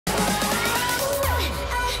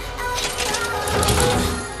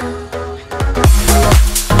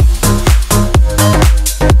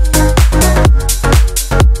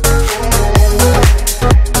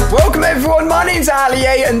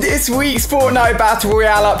This week's Fortnite Battle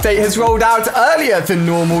Royale update has rolled out earlier than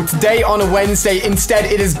normal today on a Wednesday. Instead,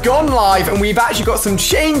 it has gone live and we've actually got some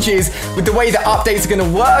changes with the way that updates are going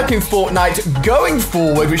to work in Fortnite going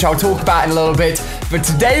forward, which I'll talk about in a little bit. But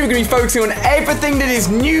today we're going to be focusing on everything that is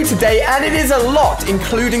new today, and it is a lot,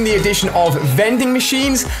 including the addition of vending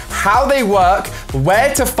machines, how they work,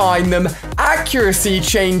 where to find them, accuracy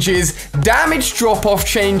changes, damage drop-off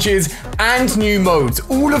changes, and new modes.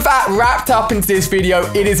 All of that wrapped up into this video.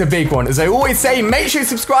 It is a big one. As I always say, make sure you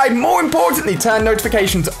subscribe. More importantly, turn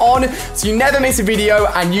notifications on so you never miss a video,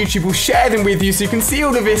 and YouTube will share them with you so you can see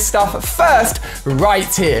all of this stuff first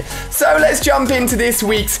right here. So let's jump into this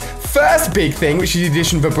week's first big thing, which is the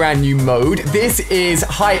addition of a brand new mode. This is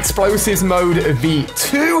High Explosives Mode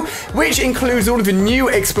V2, which includes all of the new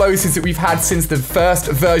explosives that we've had since the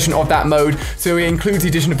first version of that mode. So it includes the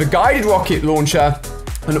addition of the guided rocket launcher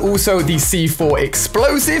and also the C4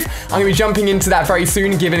 explosive. I'm going to be jumping into that very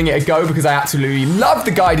soon and giving it a go because I absolutely love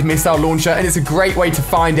the guided missile launcher and it's a great way to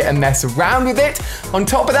find it and mess around with it. On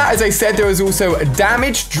top of that, as I said, there is also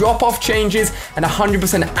damage drop-off changes and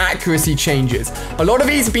 100% accuracy changes. A lot of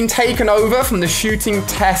these have been taken over from the shooting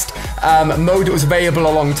test mode that was available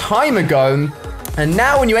a long time ago. And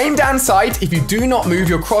now when you aim down sight, if you do not move,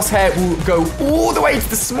 your crosshair will go all the way to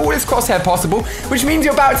the smallest crosshair possible, which means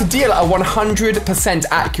you're about to deal a 100%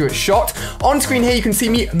 accurate shot. On screen here, you can see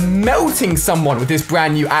me melting someone with this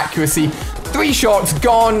brand new accuracy. 3 shots,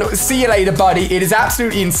 gone. See you later, buddy. It is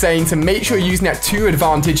absolutely insane, so make sure you're using that to your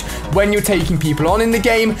advantage when you're taking people on in the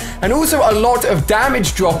game. And also a lot of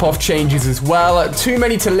damage drop-off changes as well. Too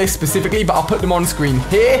many to list specifically, but I'll put them on screen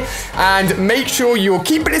here. And make sure you're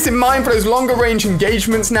keeping this in mind for those longer range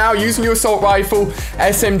engagements now, using your assault rifle,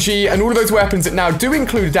 SMG, and all of those weapons that now do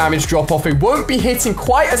include a damage drop-off. They won't be hitting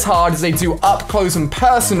quite as hard as they do up close and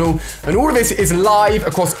personal. And all of this is live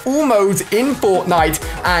across all modes in Fortnite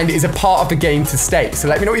and is a part of the game to stay. So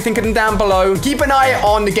let me know what you think of them down below. Keep an eye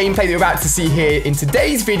on the gameplay that you're about to see here in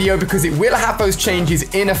today's video because it will have those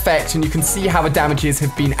changes in effect and you can see how the damages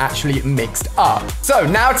have been actually mixed up. So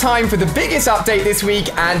now time for the biggest update this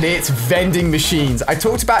week, and it's vending machines. I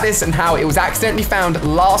talked about this and how it was accidentally found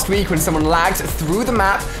last week when someone lagged through the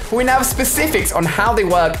map, but we now have specifics on how they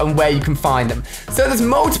work and where you can find them. So there's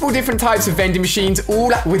multiple different types of vending machines,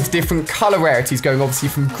 all with different color rarities, going obviously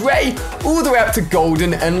from gray all the way up to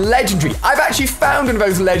golden and legendary. I've actually found one of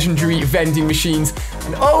those legendary vending machines,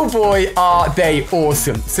 and oh boy, are they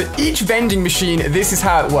awesome. So each vending machine, this is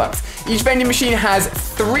how it works. Each vending machine has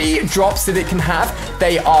 3 drops that it can have.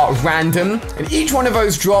 They are random, and each one of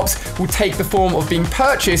those drops will take the form of being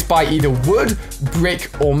purchased by either wood, brick,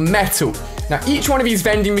 or metal. Now, each one of these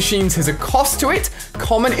vending machines has a cost to it.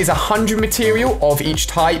 Common is 100 material of each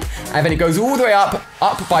type, and then it goes all the way up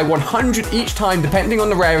by 100 each time, depending on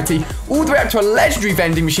the rarity, all the way up to a legendary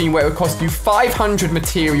vending machine where it will cost you 500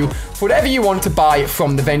 material for whatever you want to buy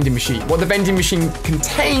from the vending machine. What the vending machine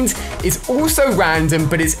contains is also random,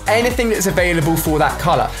 but it's anything that's available for that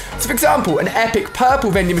color. So, for example, an epic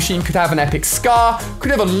purple vending machine could have an epic scar,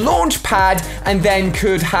 could have a launch pad, and then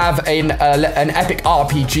could have an epic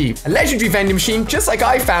RPG. A legendary vending machine, just like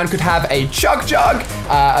I found, could have a chug jug,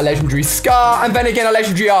 a legendary scar, and then again a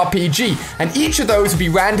legendary RPG. And each of those would be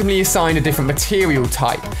randomly assigned a different material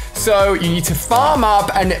type. So you need to farm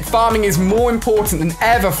up, and farming is more important than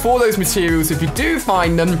ever for those materials. If you do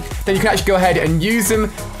find them, then you can actually go ahead and use them,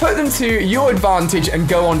 put them to your advantage, and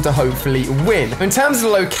go on to hopefully win. In terms of the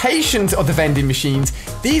locations of the vending machines,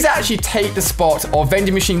 these actually take the spot of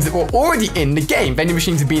vending machines that were already in the game. Vending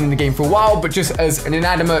machines have been in the game for a while, but just as an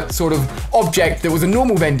inanimate sort of object that was a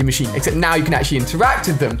normal vending machine, except now you can actually interact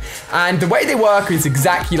with them. And the way they work is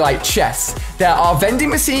exactly like chess. There are vending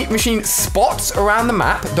machine spots around the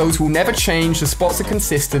map. Those will never change. The spots are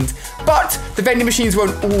consistent, but the vending machines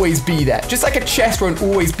won't always be there. Just like a chest won't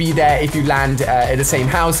always be there if you land at the same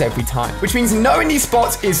house every time, which means knowing these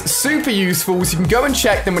spots is super useful so you can go and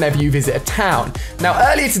check them whenever you visit a town. Now,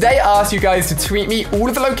 earlier today, I asked you guys to tweet me all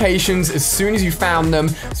of the locations as soon as you found them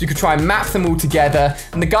so you could try and map them all together.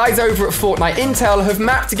 And the guys over at Fortnite Intel have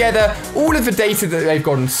mapped together all of the data that they've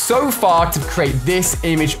gotten so far to create this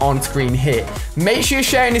image on screen here. Make sure you're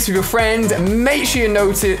sharing this with your friends, and make sure you're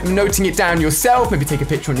noting it down yourself. Maybe take a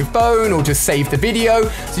picture on your phone or just save the video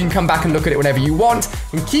so you can come back and look at it whenever you want,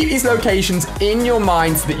 and keep these locations in your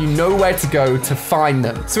mind so that you know where to go to find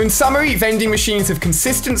them. So in summary, vending machines have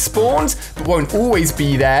consistent spawns, but won't always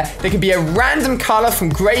be there. They can be a random color from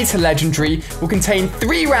gray to legendary, will contain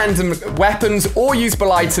 3 random weapons or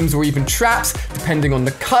usable items or even traps, depending on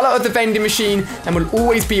the color of the vending machine, and will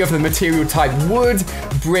always be of the material type wood,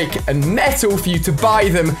 brick, and metal for you to buy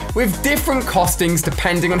them, with different costings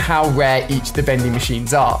depending on how rare each of the vending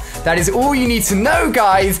machines are. That is all you need to know,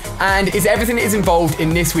 guys, and is everything that is involved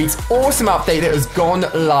in this week's awesome update that has gone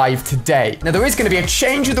live today. Now, there is going to be a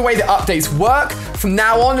change of the way that updates work. From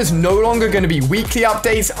now on, there's no longer going to be weekly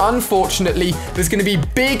updates. Unfortunately, there's going to be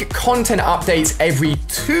big content updates every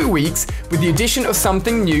 2 weeks with the addition of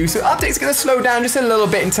something new. So updates are going to slow down just a little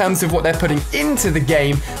bit in terms of what they're putting into the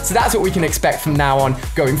game. So that's what we can expect from now on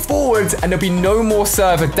going forward, and there'll be no more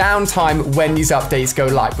server downtime when these updates go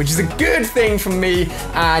live, which is a good thing for me,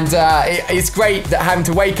 and it's great that having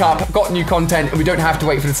to wake up, got new content, and we don't have to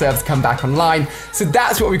wait for the server to come back online. So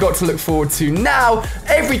that's what we've got to look forward to now.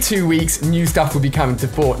 Every 2 weeks, new stuff will be coming to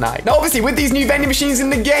Fortnite. Now, obviously, with these new vending machines in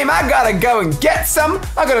the game, I gotta go and get some.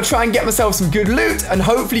 I gotta try and get myself some good loot and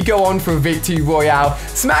hopefully go on for a victory royale.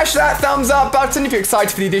 Smash that thumbs up button if you're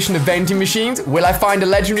excited for the addition of vending machines. Will I find a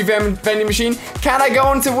legendary vending machine? Can I go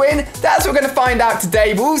on to win? That's what we're gonna find out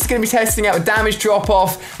today. We're also gonna be testing out the damage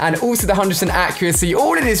drop-off and also the 100% accuracy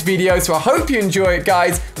all in this video. So I hope you enjoy it,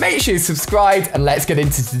 guys. Make sure you subscribe, and let's get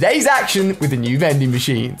into today's action with the new vending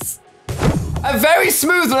machines. A very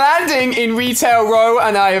smooth landing in Retail Row,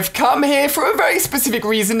 and I have come here for a very specific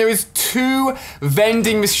reason. There is 2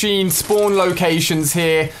 vending machine spawn locations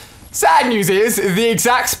here. Sad news is, the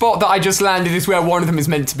exact spot that I just landed is where one of them is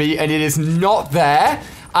meant to be, and it is not there.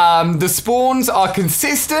 The spawns are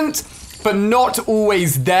consistent, but not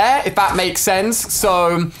always there, if that makes sense.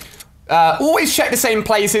 So, always check the same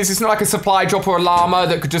places. It's not like a supply drop or a llama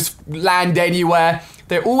that could just land anywhere.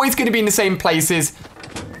 They're always going to be in the same places.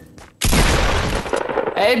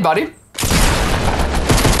 Hey, buddy.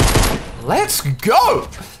 Let's go.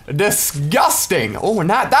 Disgusting. Oh, and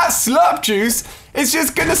that slurp juice is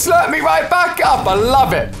just gonna slurp me right back up. I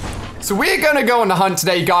love it. So we're gonna go on the hunt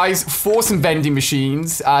today, guys, for some vending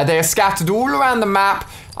machines. They are scattered all around the map.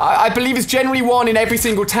 I believe it's generally one in every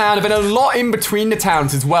single town, and a lot in between the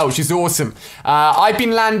towns as well, which is awesome. I've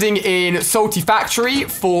been landing in Salty Factory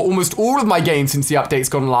for almost all of my games since the update's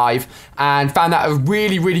gone live, and found that a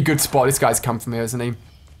really, really good spot. This guy's come from here, isn't he?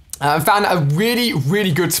 Found that a really,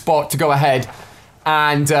 really good spot to go ahead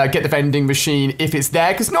and get the vending machine if it's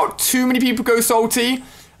there, because not too many people go salty.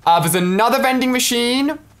 There's another vending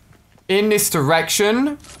machine in this direction.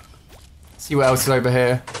 Let's see what else is over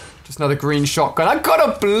here. Just another green shotgun. I got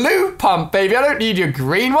a blue pump, baby. I don't need your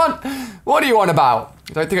green one. What are you on about?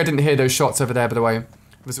 I don't think I didn't hear those shots over there, by the way.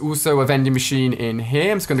 There's also a vending machine in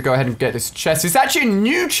here. I'm just going to go ahead and get this chest. It's actually a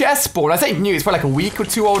new chest spawn. I say new. It's probably like a week or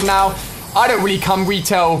 2 old now. I don't really come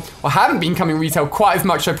retail, or haven't been coming retail quite as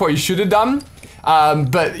much as I probably should have done.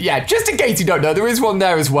 But yeah, just in case you don't know, there is one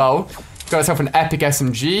there as well. Got myself an epic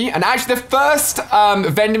SMG. And actually the first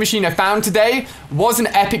vending machine I found today was an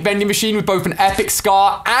epic vending machine with both an epic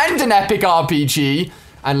SCAR and an epic RPG.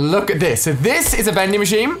 And look at this. So this is a vending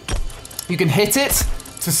machine. You can hit it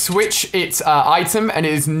to switch its item, and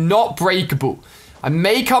it is not breakable. I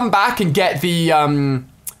may come back and get the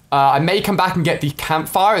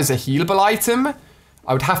campfire as a healable item.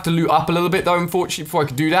 I would have to loot up a little bit though, unfortunately, before I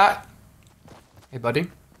could do that. Hey, buddy.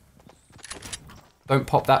 Don't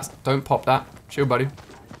pop that. Don't pop that. Chill, buddy.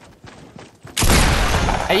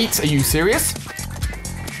 8? Are you serious?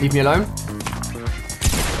 Leave me alone.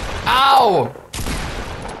 Ow!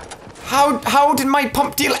 How did my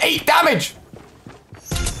pump deal 8 damage?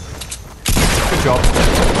 Good job.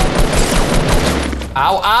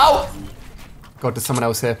 Ow, ow! God, there's someone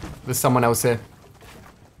else here. There's someone else here.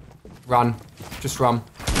 Run. Just run.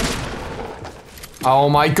 Oh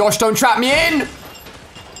my gosh, don't trap me in!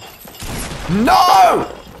 No!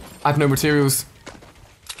 I have no materials.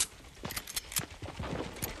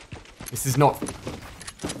 This is not...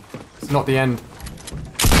 It's not the end.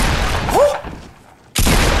 Oh!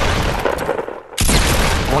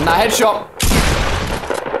 I want that headshot.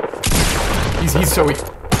 He's so weak.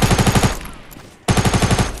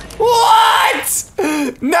 What?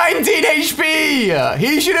 19 HP!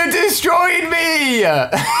 He should have destroyed me!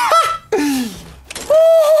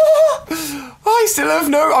 I still have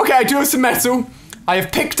no... Okay, I do have some metal. I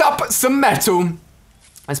have picked up some metal.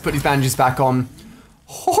 Let's put these bandages back on.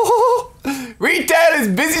 Retail is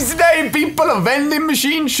busy today. People are vending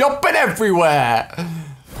machine shopping everywhere.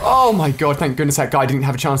 Oh my god, thank goodness that guy didn't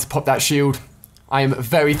have a chance to pop that shield. I am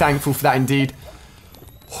very thankful for that indeed.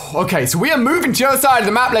 Okay, so we are moving to the other side of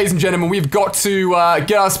the map, ladies and gentlemen. We've got to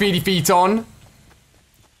get our speedy feet on.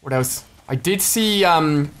 What else? I did see,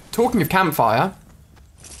 talking of campfire,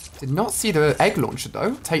 did not see the egg launcher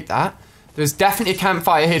though. Take that. There's definitely a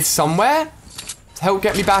campfire here somewhere to help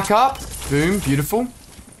get me back up. Boom, beautiful.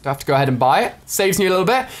 Don't have to go ahead and buy it. Saves me a little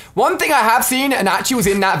bit. One thing I have seen, and actually was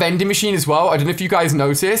in that vending machine as well. I don't know if you guys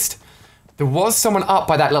noticed. There was someone up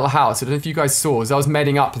by that little house. I don't know if you guys saw as I was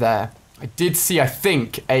medding up there. I did see, I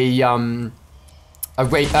think, a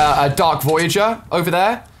Dark Voyager over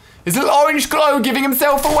there. His little orange glow giving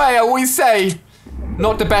himself away, I always say.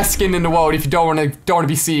 Not the best skin in the world if you don't want to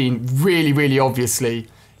be seen. Really, really obviously.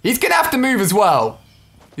 He's going to have to move as well.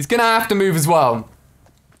 He's going to have to move as well.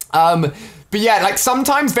 But yeah, like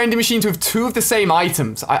sometimes vending machines with two of the same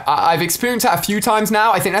items. I've experienced that a few times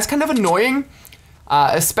now. I think that's kind of annoying.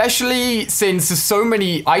 Especially since there's so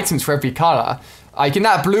many items for every color. Like in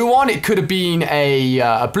that blue one, it could have been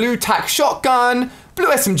a blue tac shotgun, blue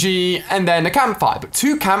SMG, and then a campfire. But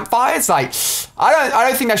two campfires, like, I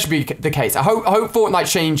don't think that should be the case. I hope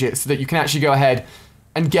Fortnite changes so that you can actually go ahead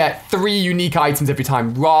and get 3 unique items every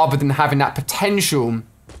time, rather than having that potential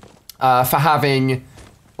for having,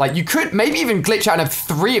 like, you could maybe even glitch out and have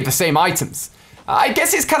 3 of the same items. I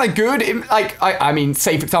guess it's kind of good. I mean,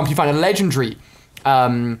 say for example, you find a legendary,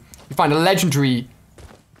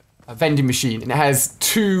 vending machine, and it has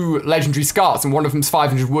 2 legendary scarts, and one of them's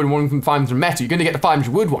 500 wood and one of them's 500 metal. You're going to get the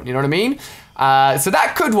 500 wood one, you know what I mean? So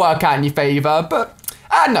that could work out in your favor, but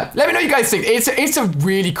I don't know. Let me know what you guys think. It's a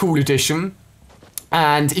really cool addition.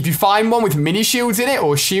 And if you find one with mini shields in it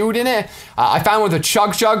or shield in it, I found one with a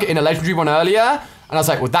chug jug in a legendary one earlier, and I was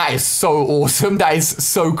like, well, that is so awesome. That is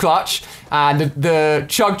so clutch. And the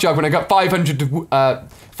chug jug, when I got 500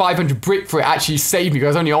 brick for it, actually saved me, because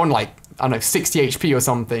I was only on like, I don't know, 60 HP or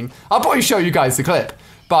something. I'll probably show you guys the clip.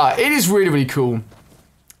 But it is really, really cool.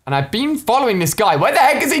 And I've been following this guy. Where the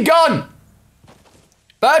heck is he gone?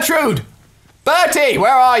 Bertrude! Bertie,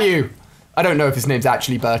 where are you? I don't know if his name's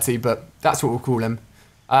actually Bertie, but that's what we'll call him.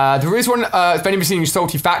 There is one vending machine in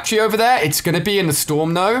Salty Factory over there. It's going to be in the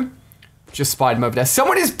storm, though. Just spied him over there.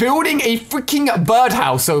 Someone is building a freaking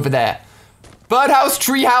birdhouse over there. Birdhouse,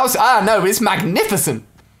 treehouse, I don't know. It's magnificent.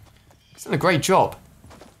 He's done a great job.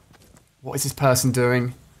 What is this person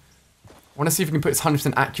doing? I want to see if we can put this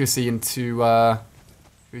 100% accuracy into, here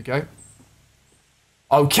we go.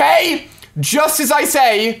 Okay! Just as I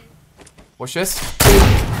say. Watch this.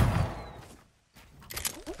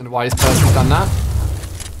 Don't know why this person's done that.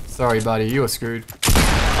 Sorry, buddy. You are screwed.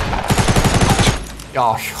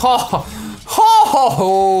 Oh, ho.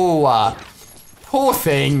 Poor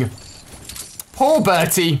thing. Poor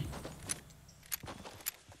Bertie.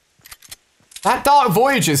 That Dark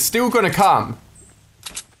Voyager's still gonna come.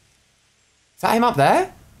 Is that him up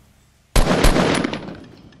there?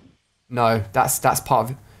 No, that's part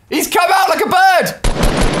of it. He's come out like a bird!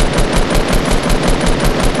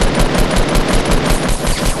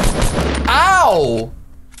 Ow!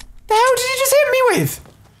 The hell did you just hit me with?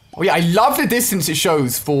 Oh yeah, I love the distance it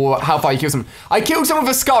shows for how far you kill someone. I killed someone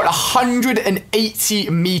with a scar at 180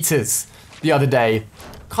 meters the other day.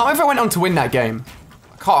 Can't remember if I went on to win that game.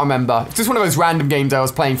 Can't remember. It's just one of those random games I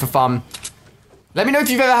was playing for fun. Let me know if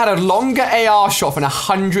you've ever had a longer AR shot than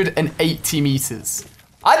 180 meters.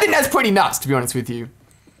 I think that's pretty nuts, to be honest with you.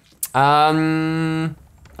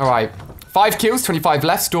 Alright. 5 kills, 25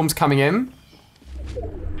 left. Storm's coming in.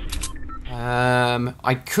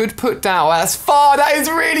 I could put down... Oh, that's far. That is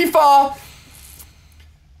really far.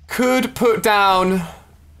 Could put down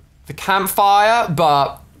the campfire,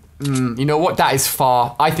 but... you know what? That is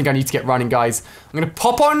far. I think I need to get running, guys. I'm going to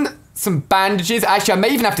pop on some bandages. Actually, I may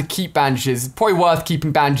even have to keep bandages. It's probably worth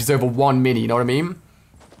keeping bandages over 1 mini, you know what I mean?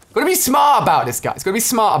 Got to be smart about this, guys. Got to be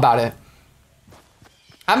smart about it.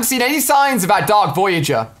 Haven't seen any signs of that Dark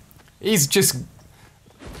Voyager. He's just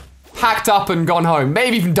packed up and gone home.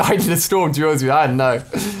 Maybe even died in the storm, to be honest with you. I don't know.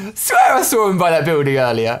 Swear I saw him by that building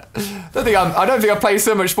earlier. I don't think I played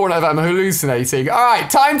so much Fortnite that I'm hallucinating. All right,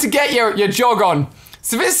 time to get your jog on.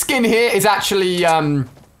 So this skin here is actually, I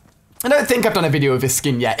don't think I've done a video of this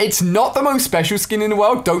skin yet. It's not the most special skin in the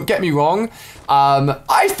world, don't get me wrong.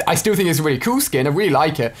 I still think it's a really cool skin, I really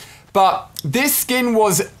like it. But this skin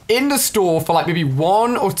was in the store for like maybe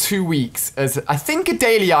 1 or 2 weeks as, I think, a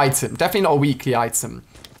daily item. Definitely not a weekly item.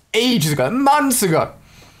 Ages ago, months ago.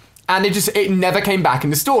 And it never came back in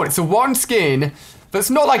the store. It's a one skin that's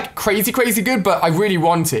not like crazy good, but I really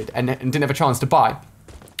wanted and didn't have a chance to buy.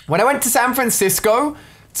 When I went to San Francisco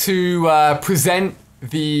to present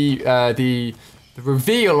the the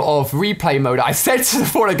reveal of replay mode, I said to the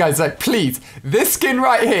Fortnite guys, like, please, this skin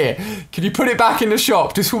right here, can you put it back in the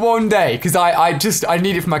shop just for one day? Because I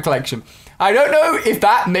need it for my collection. I don't know if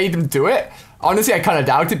that made them do it. Honestly, I kind of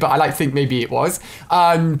doubt it, but I like to think maybe it was.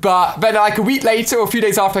 But then like a week later or a few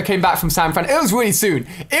days after I came back from San Fran, it was really soon.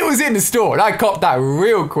 It was in the store and I copped that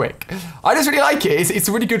real quick. I just really like it. It's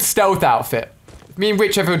a really good stealth outfit. Me and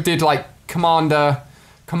Rich ever did like commando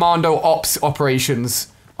ops operations.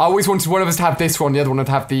 I always wanted one of us to have this one, the other one would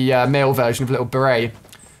have the male version of a little beret.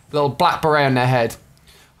 A little black beret on their head.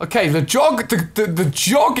 Okay, the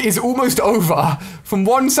jog is almost over from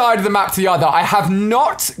one side of the map to the other. I have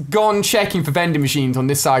not gone checking for vending machines on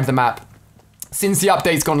this side of the map since the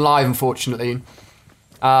update's gone live, unfortunately.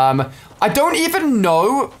 I don't even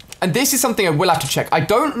know, and this is something I will have to check. I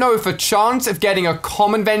don't know if a chance of getting a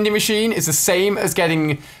common vending machine is the same as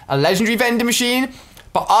getting a legendary vending machine.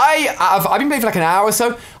 But I've been playing for like an hour or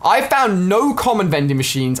so. I found no common vending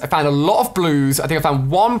machines. I found a lot of blues. I think I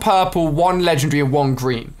found one purple, one legendary, and one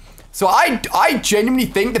green. So I genuinely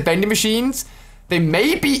think the vending machines, they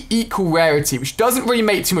may be equal rarity, which doesn't really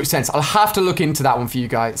make too much sense. I'll have to look into that one for you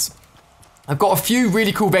guys. I've got a few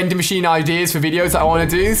really cool vending machine ideas for videos that I want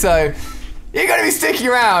to do, so you're going to be sticking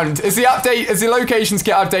around. As the locations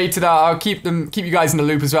get updated, I'll keep you guys in the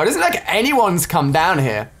loop as well. It doesn't look like anyone's come down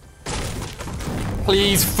here.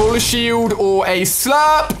 Please, full shield or a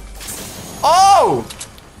slurp. Oh!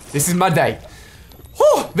 This is my day.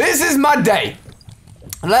 Whew, this is my day.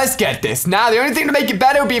 Let's get this. Now, the only thing to make it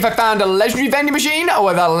better would be if I found a legendary vending machine or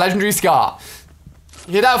with a legendary scar.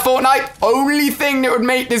 You hear that, Fortnite? Only thing that would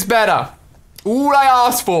make this better. All I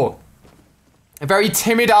asked for. A very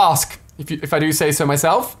timid ask, if I do say so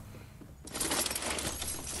myself.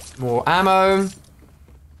 More ammo.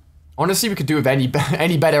 Honestly, we could do with any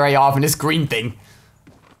better AR than this green thing.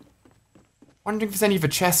 Wondering if there's any of a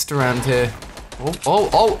chest around here.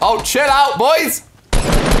 Oh, chill out, boys!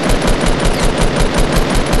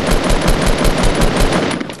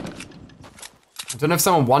 I don't know if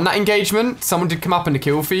someone won that engagement. Someone did come up in the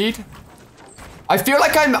kill feed. I feel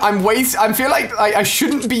like I feel like I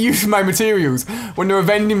shouldn't be using my materials when there are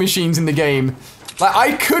vending machines in the game. Like,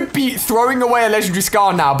 I could be throwing away a legendary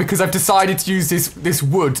scar now because I've decided to use this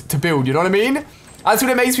wood to build, you know what I mean? That's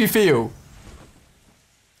what it makes me feel.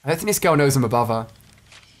 I don't think this girl knows I'm above her.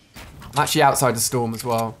 I'm actually outside the storm as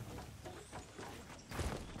well.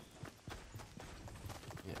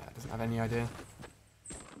 Yeah, doesn't have any idea.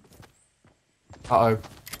 Uh-oh.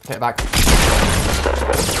 Take it back.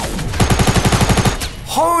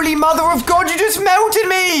 Holy mother of God, you just melted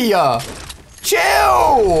me!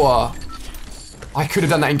 Chill! I could have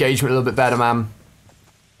done that engagement a little bit better, man.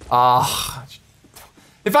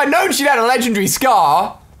 If I'd known she'd had a legendary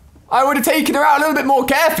scar, I would have taken her out a little bit more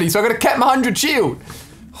carefully, so I could have kept my 100 shield.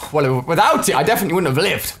 Well, without it, I definitely wouldn't have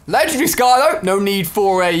lived. Legendary scar, though. No need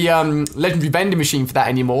for a legendary vending machine for that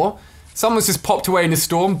anymore. Someone's just popped away in the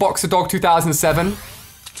storm. Boxer Dog 2007.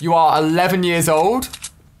 You are 11 years old.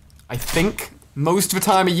 I think. Most of the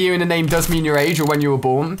time, a year in the name does mean your age or when you were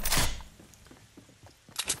born.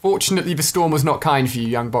 Fortunately, the storm was not kind for you,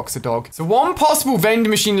 young Boxer Dog. So one possible vending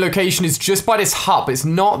machine location is just by this hut, but it's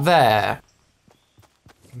not there.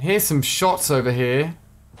 I can hear some shots over here.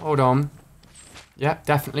 Hold on. Yeah,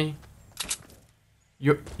 definitely.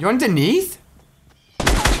 You're underneath?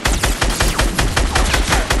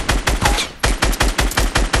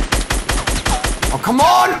 Oh, come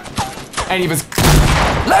on! Any of us...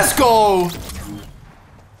 Let's go! I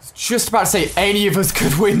was just about to say any of us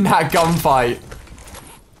could win that gunfight.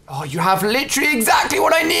 Oh, you have literally exactly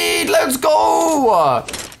what I need! Let's go!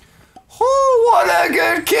 Oh, what a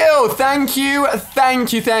good kill! Thank you,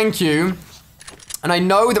 thank you, thank you. And I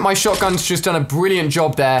know that my shotgun's just done a brilliant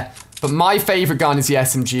job there, but my favorite gun is the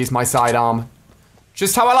SMG, is my sidearm.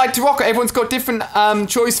 Just how I like to rock it. Everyone's got different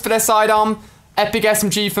choice for their sidearm. Epic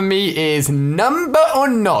SMG for me is number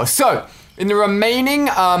uno. So, in the remaining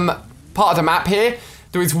part of the map here,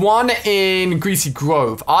 there is one in Greasy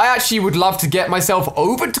Grove. I actually would love to get myself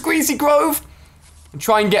over to Greasy Grove and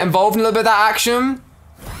try and get involved in a little bit of that action.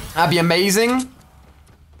 That'd be amazing.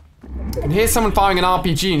 And here's someone firing an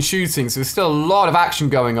RPG and shooting, so there's still a lot of action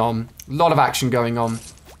going on. A lot of action going on.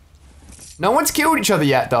 No one's killed each other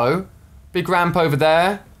yet, though. Big ramp over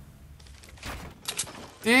there.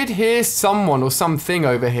 Did hear someone or something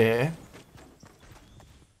over here.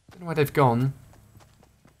 Don't know where they've gone.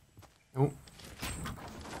 Oh.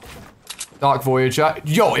 Dark Voyager.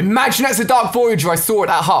 Yo, imagine that's a Dark Voyager I saw at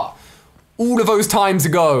that hut all of those times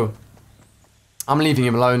ago. I'm leaving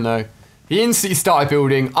him alone, though. He instantly started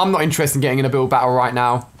building. I'm not interested in getting in a build battle right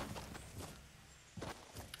now.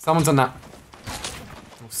 Someone's on that.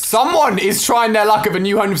 Someone is trying their luck at a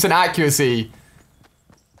new 100% accuracy.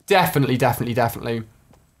 Definitely, definitely, definitely.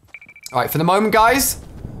 All right, for the moment, guys,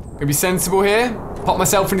 gonna be sensible here. Pop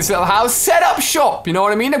myself in this little house, set up shop, you know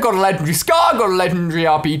what I mean? I've got a legendary scar, I've got a legendary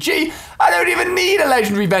RPG. I don't even need a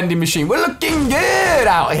legendary vending machine. We're looking good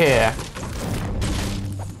out here.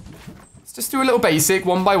 Let's just do a little basic,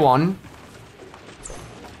 one by one.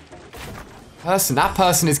 That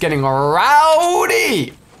person is getting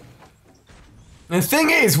rowdy. And the thing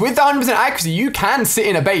is, with the 100% accuracy, you can sit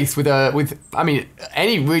in a base with I mean,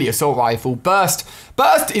 any really assault rifle. Burst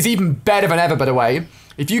is even better than ever, by the way.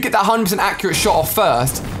 If you get that 100% accurate shot off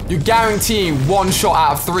first, you're guaranteeing 1 shot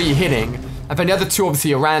out of 3 hitting. And then the other 2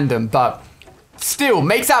 obviously are random, but still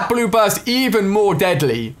makes that blue burst even more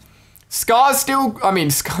deadly. Scar's still, I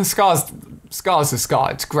mean, Scar's a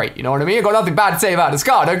Scar. It's great, you know what I mean? I've got nothing bad to say about the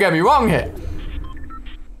Scar, don't get me wrong here.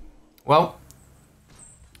 Well,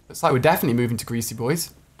 looks like we're definitely moving to Greasy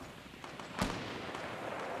Boys.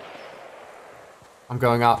 I'm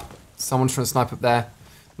going up. Someone's trying to snipe up there.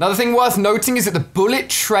 Another thing worth noting is that the bullet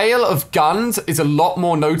trail of guns is a lot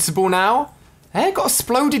more noticeable now. Hey, got a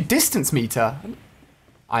exploded distance meter.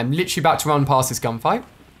 I'm literally about to run past this gunfight.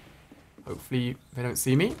 Hopefully they don't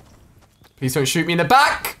see me. Please don't shoot me in the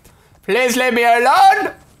back. Please leave me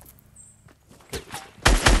alone.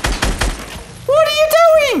 What are you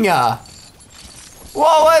doing?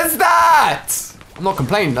 What was that? I'm not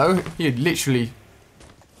complaining though. He had literally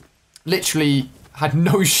had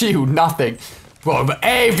no shield, nothing. Bro, but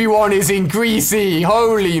everyone is in Greasy.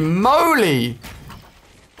 Holy moly.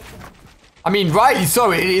 I mean, rightly so.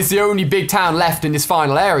 It is the only big town left in this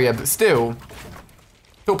final area, but still.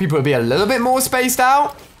 Thought people would be a little bit more spaced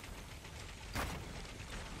out.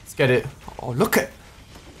 Let's get it. Oh, look at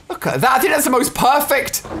that. I think that's the most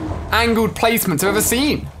perfect angled placement I've ever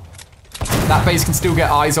seen. That base can still get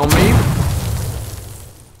eyes on me.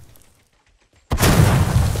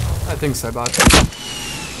 I don't think so, bud.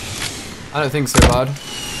 I don't think so, bud.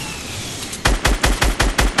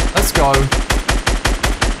 Let's go.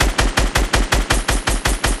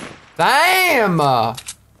 Damn!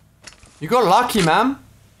 You got lucky, man.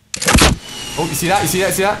 Oh, you see that? You see that?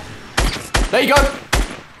 You see that? There you go.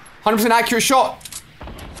 100% accurate shot.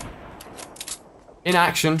 In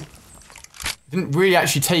action. Didn't really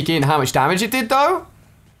actually take in how much damage it did, though.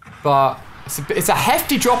 But it's a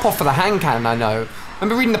hefty drop-off for the hand cannon, I know. I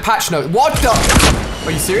remember reading the patch note. What the...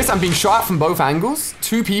 Are you serious? I'm being shot at from both angles?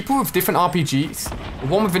 2 people with different RPGs?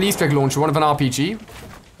 One with an Easter egg launcher, one with an RPG?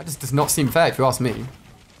 That just does not seem fair if you ask me.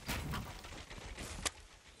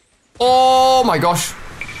 Oh my gosh.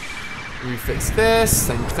 Let me fix this.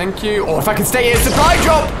 Thank you. Oh, if I can stay here, supply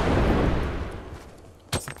drop!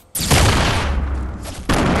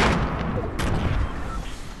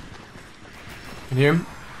 Can you hear him?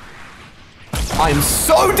 I am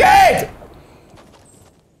so dead!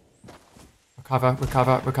 Recover,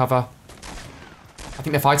 recover, recover. I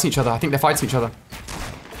think they're fighting each other. I think they're fighting each other.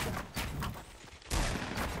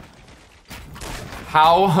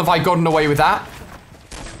 How have I gotten away with that?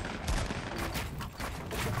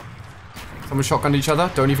 Someone shotgunned each other.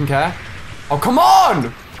 Don't even care. Oh, come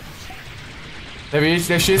on! There he is.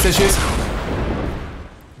 There she is. There she is.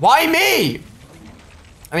 Why me?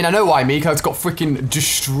 I mean, I know why me, because it's got freaking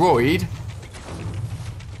destroyed.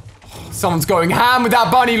 Someone's going ham with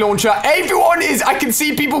that bunny launcher. Everyone is... I can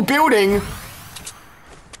see people building.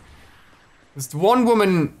 There's one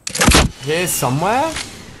woman here somewhere.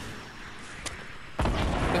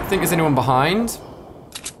 I don't think there's anyone behind.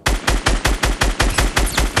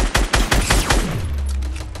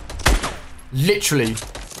 Literally.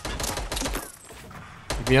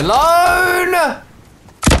 Leave me alone!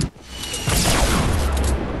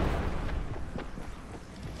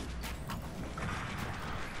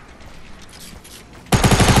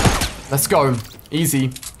 Let's go.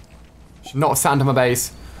 Easy. Should not have sat under my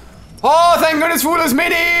base. Oh, thank goodness for all those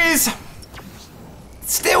minis!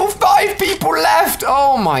 Still 5 people left!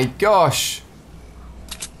 Oh my gosh.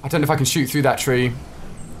 I don't know if I can shoot through that tree.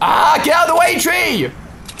 Ah, get out of the way, tree!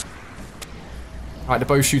 Alright, they're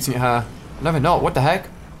both shooting at her. No, they're not. What the heck?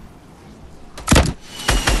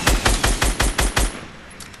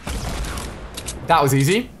 That was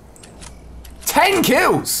easy. 10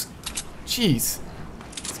 kills! Jeez.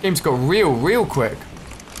 This game's got real quick.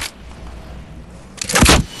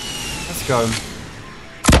 Let's go.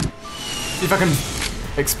 See if I can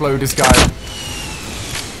explode this guy.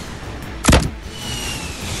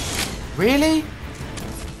 Really?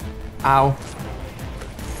 Ow.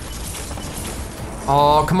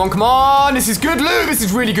 Oh, come on, come on! This is good loot! This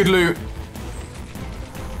is really good loot.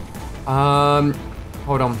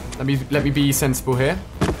 Hold on. Let me be sensible here.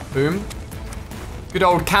 Boom. Good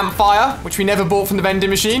old campfire, which we never bought from the vending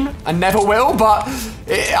machine and never will, but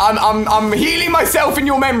I'm healing myself in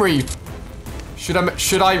your memory. Should I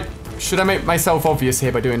make myself obvious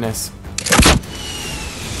here by doing this?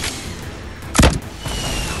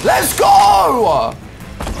 Let's go!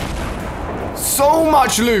 So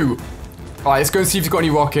much loot. All right, let's go and see if he's got any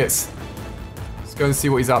rockets. Let's go and see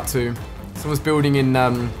what he's up to. Someone's building in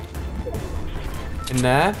there.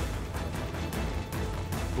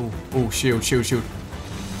 Oh, shield.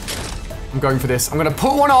 I'm going for this. I'm gonna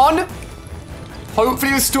put one on.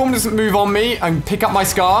 Hopefully the storm doesn't move on me and pick up my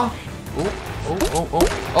scar.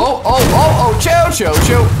 Oh, chill.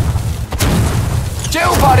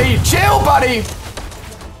 Chill, buddy.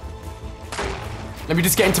 Let me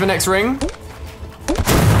just get into the next ring.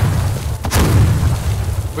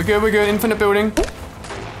 We're good. Infinite building.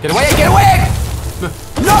 Get away!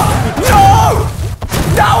 No!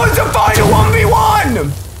 That was the final 1v1!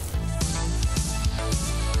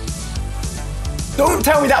 Don't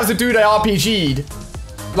tell me that was a dude I RPG'd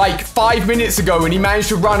like 5 minutes ago and he managed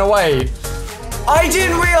to run away. I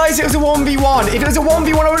didn't realize it was a 1v1. If it was a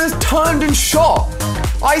 1v1, I would have turned and shot.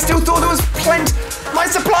 I still thought there was plenty. My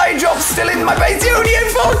supply drop's still in my base. He only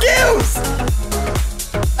had 4 kills.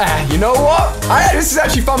 You know what? This is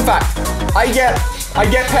actually fun fact. I get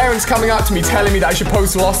parents coming up to me telling me that I should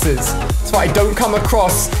post losses. That's why I don't come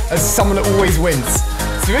across as someone that always wins.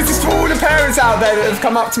 So this is for all the parents out there that have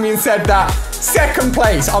come up to me and said that second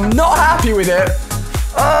place. I'm not happy with it.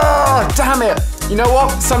 Oh, damn it. You know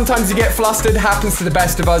what? Sometimes you get flustered. Happens to the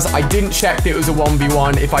best of us. I didn't check that it was a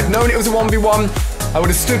 1v1. If I'd known it was a 1v1, I would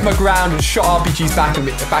have stood my ground and shot RPGs back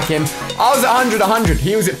in. I was at 100.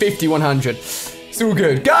 He was at 50, 100. It's all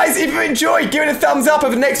good. Guys, if you enjoyed, give it a thumbs up.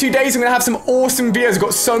 Over the next few days, I'm going to have some awesome videos. I've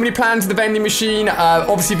got so many plans with the vending machine.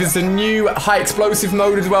 Obviously, there's a new high explosive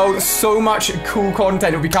mode as well. So much cool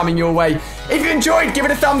content will be coming your way. If you enjoyed, give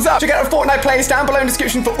it a thumbs up. Check out the Fortnite playlist down below in the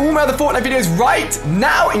description for all my other Fortnite videos right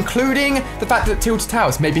now, including the fact that Tilted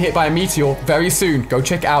Towers may be hit by a meteor very soon. Go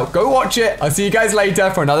check it out. Go watch it. I'll see you guys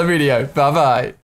later for another video. Bye-bye.